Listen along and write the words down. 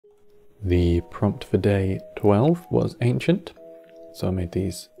The prompt for day 12 was ancient, so I made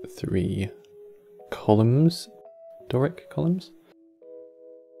these 3 columns, Doric columns.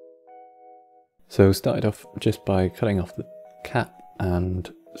 So started off just by cutting off the cap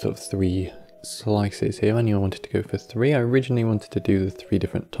and sort of 3 slices here. I knew I wanted to go for 3. I originally wanted to do the 3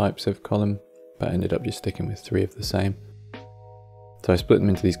 different types of column, but I ended up just sticking with 3 of the same. So I split them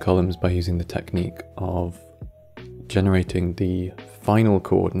into these columns by using the technique of generating the final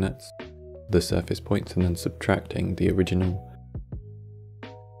coordinates, the surface points, and then subtracting the original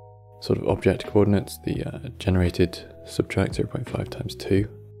sort of object coordinates, the generated subtract 0.5 times 2.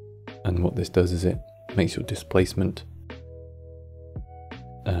 And what this does is it makes your displacement,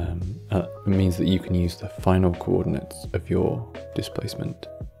 it means that you can use the final coordinates of your displacement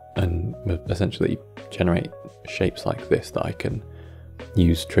and essentially generate shapes like this that I can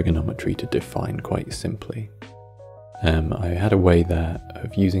use trigonometry to define quite simply. I had a way there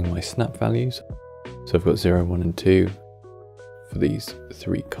of using my snap values, so I've got 0, 1 and 2 for these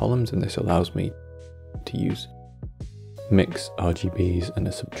 3 columns, and this allows me to use mix RGBs and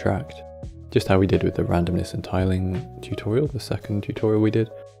a subtract, just how we did with the randomness and tiling tutorial, the second tutorial we did.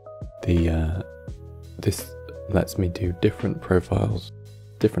 This lets me do different profiles,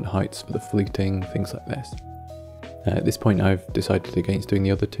 different heights for the fleeting, things like this. At this point I've decided against doing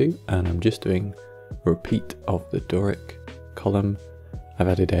the other 2, and I'm just doing a repeat of the Doric column. I've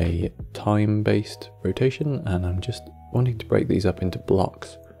added a time-based rotation, and I'm just wanting to break these up into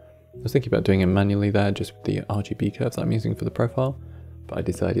blocks. I was thinking about doing it manually there, just with the RGB curves that I'm using for the profile, but I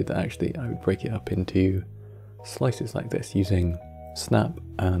decided that actually I would break it up into slices like this using snap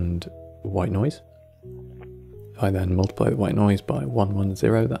and white noise. If I then multiply the white noise by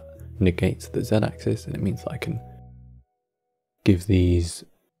 110, that negates the z-axis, and it means that I can give these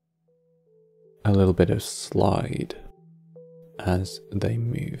a little bit of slide as they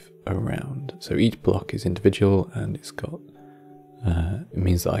move around. So each block is individual, and it's got it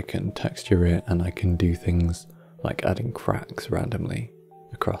means that I can texture it, and I can do things like adding cracks randomly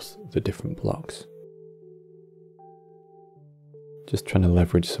across the different blocks. Just trying to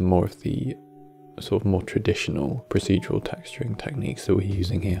leverage some more of the sort of more traditional procedural texturing techniques that we're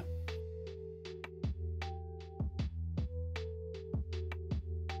using here.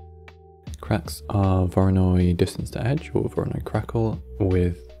 Cracks are Voronoi distance to edge, or Voronoi crackle,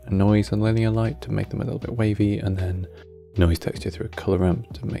 with noise and linear light to make them a little bit wavy, and then noise texture through a color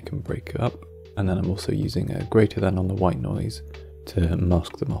ramp to make them break up. And then I'm also using a greater than on the white noise to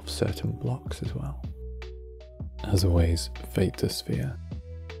mask them off certain blocks as well. As always, fade to sphere.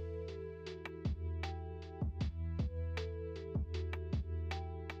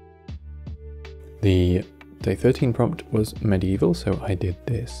 The day 13 prompt was medieval, so I did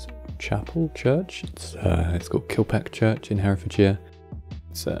this chapel church. It's called Kilpeck Church in Herefordshire.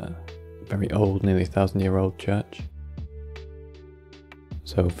 It's a very old, nearly 1,000-year-old church.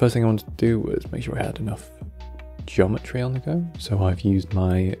 So first thing I wanted to do was make sure I had enough geometry on the go. So I've used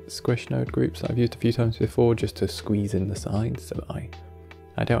my squish node groups that I've used a few times before just to squeeze in the sides, so that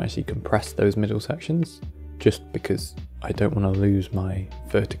I don't actually compress those middle sections, just because I don't want to lose my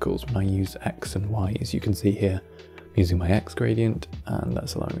verticals when I use X and Y. As you can see here, I'm using my X gradient, and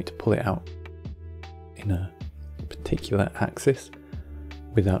that's allowing me to pull it out in a particular axis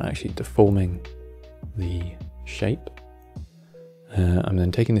without actually deforming the shape. I'm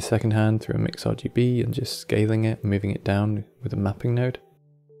then taking the second hand through a mix RGB and just scaling it, moving it down with a mapping node.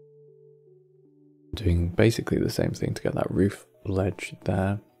 Doing basically the same thing to get that roof ledge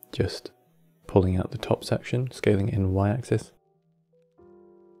there, just pulling out the top section, scaling it in y-axis.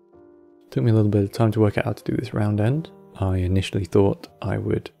 Took me a little bit of time to work out how to do this round end. I initially thought I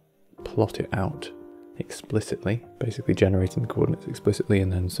would plot it out explicitly, basically generating the coordinates explicitly,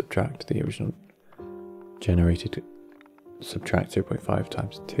 and then subtract the original generated subtract 0.5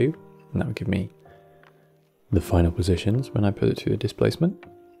 times 2, and that would give me the final positions when I put it through the displacement.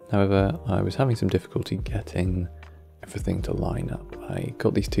 However, I was having some difficulty getting everything to line up. I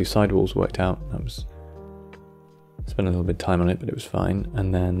got these 2 sidewalls worked out. I spent a little bit of time on it, but it was fine.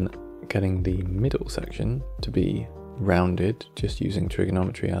 And then getting the middle section to be rounded, just using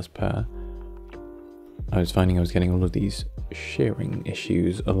trigonometry as per, I was finding I was getting all of these shearing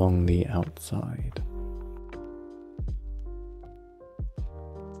issues along the outside.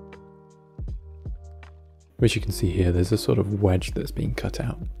 Which you can see here, there's a sort of wedge that's being cut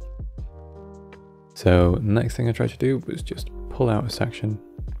out. So the next thing I tried to do was just pull out a section,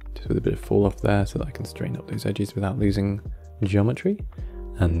 just with a bit of fall off there, so that I can straighten up those edges without losing geometry.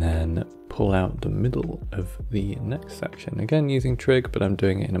 And then pull out the middle of the next section. Again, using trig, but I'm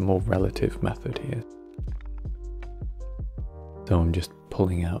doing it in a more relative method here. So I'm just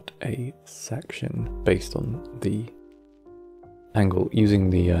pulling out a section based on the angle,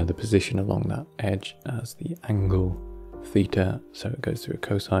 using the position along that edge as the angle theta, so it goes through a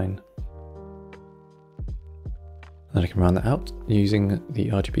cosine. Then I can round that out using the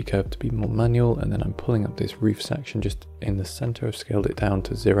RGB curve to be more manual, and then I'm pulling up this roof section just in the center. I've scaled it down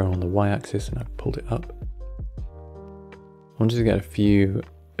to 0 on the y-axis and I've pulled it up. I wanted to get a few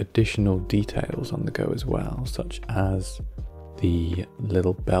additional details on the go as well, such as the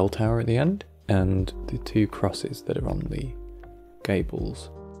little bell tower at the end and the 2 crosses that are on the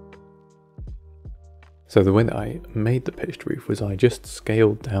gables. So the way that I made the pitched roof was I just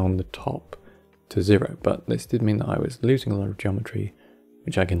scaled down the top to 0, but this did mean that I was losing a lot of geometry,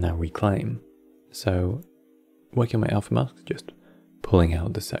 which I can now reclaim. So working on my alpha masks, just pulling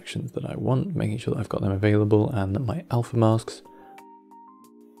out the sections that I want, making sure that I've got them available, and that my alpha masks,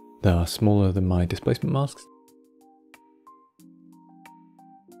 they are smaller than my displacement masks,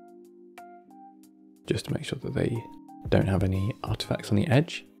 just to make sure that they don't have any artifacts on the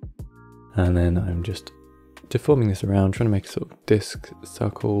edge. And then I'm just deforming this around, trying to make a sort of disc,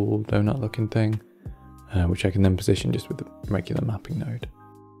 circle, donut looking thing, which I can then position just with the regular mapping node.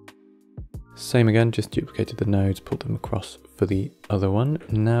 Same again, just duplicated the nodes, pulled them across for the other one.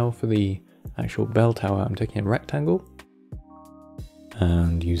 Now for the actual bell tower, I'm taking a rectangle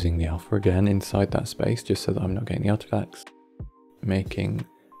and using the alpha again inside that space, just so that I'm not getting the artifacts, making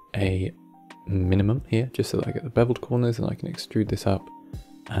a minimum here, just so that I get the beveled corners, and I can extrude this up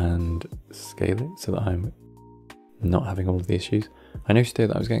and scale it so that I'm not having all of the issues. I noticed here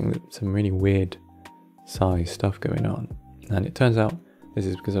that I was getting some really weird size stuff going on, and it turns out this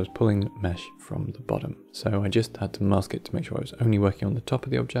is because I was pulling mesh from the bottom. So I just had to mask it to make sure I was only working on the top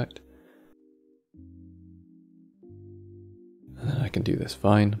of the object. And then I can do this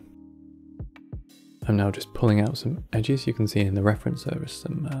fine. I'm now just pulling out some edges. You can see in the reference there is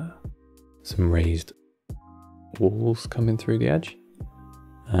some raised walls coming through the edge.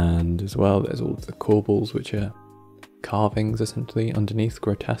 And as well, there's all of the corbels, which are carvings essentially underneath,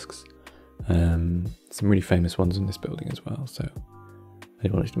 grotesques. Some really famous ones in this building as well, so I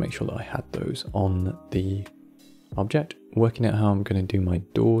wanted to make sure that I had those on the object. Working out how I'm going to do my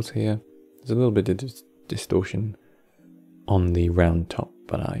doors here. There's a little bit of distortion on the round top,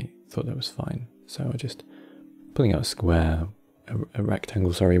 but I thought that was fine. So I just pulling out a square, a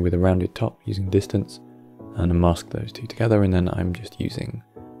rectangle, sorry, with a rounded top using distance, and I mask those two together, and then I'm just using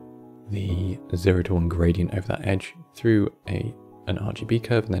the 0 to 1 gradient over that edge through an RGB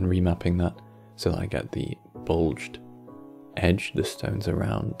curve, and then remapping that so that I get the bulged edge, the stones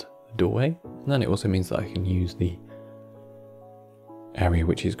around the doorway. And then it also means that I can use the area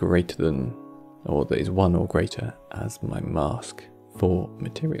which is greater than, or that is 1 or greater, as my mask for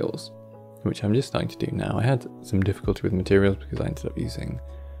materials, which I'm just starting to do now. I had some difficulty with materials because I ended up using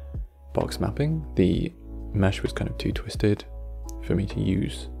box mapping. The mesh was kind of too twisted for me to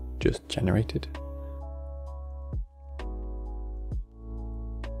use just generated.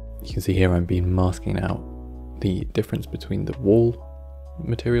 You can see here I've been masking out the difference between the wall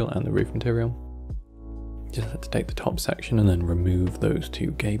material and the roof material. Just had to take the top section and then remove those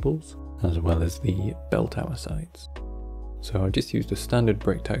 2 gables, as well as the bell tower sides. So I've just used a standard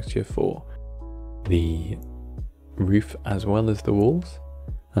brick texture for the roof as well as the walls,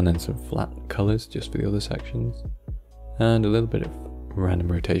 and then some flat colours just for the other sections, and a little bit of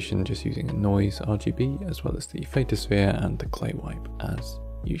random rotation just using a noise RGB, as well as the photosphere and the clay wipe as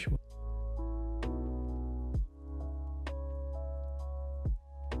usual.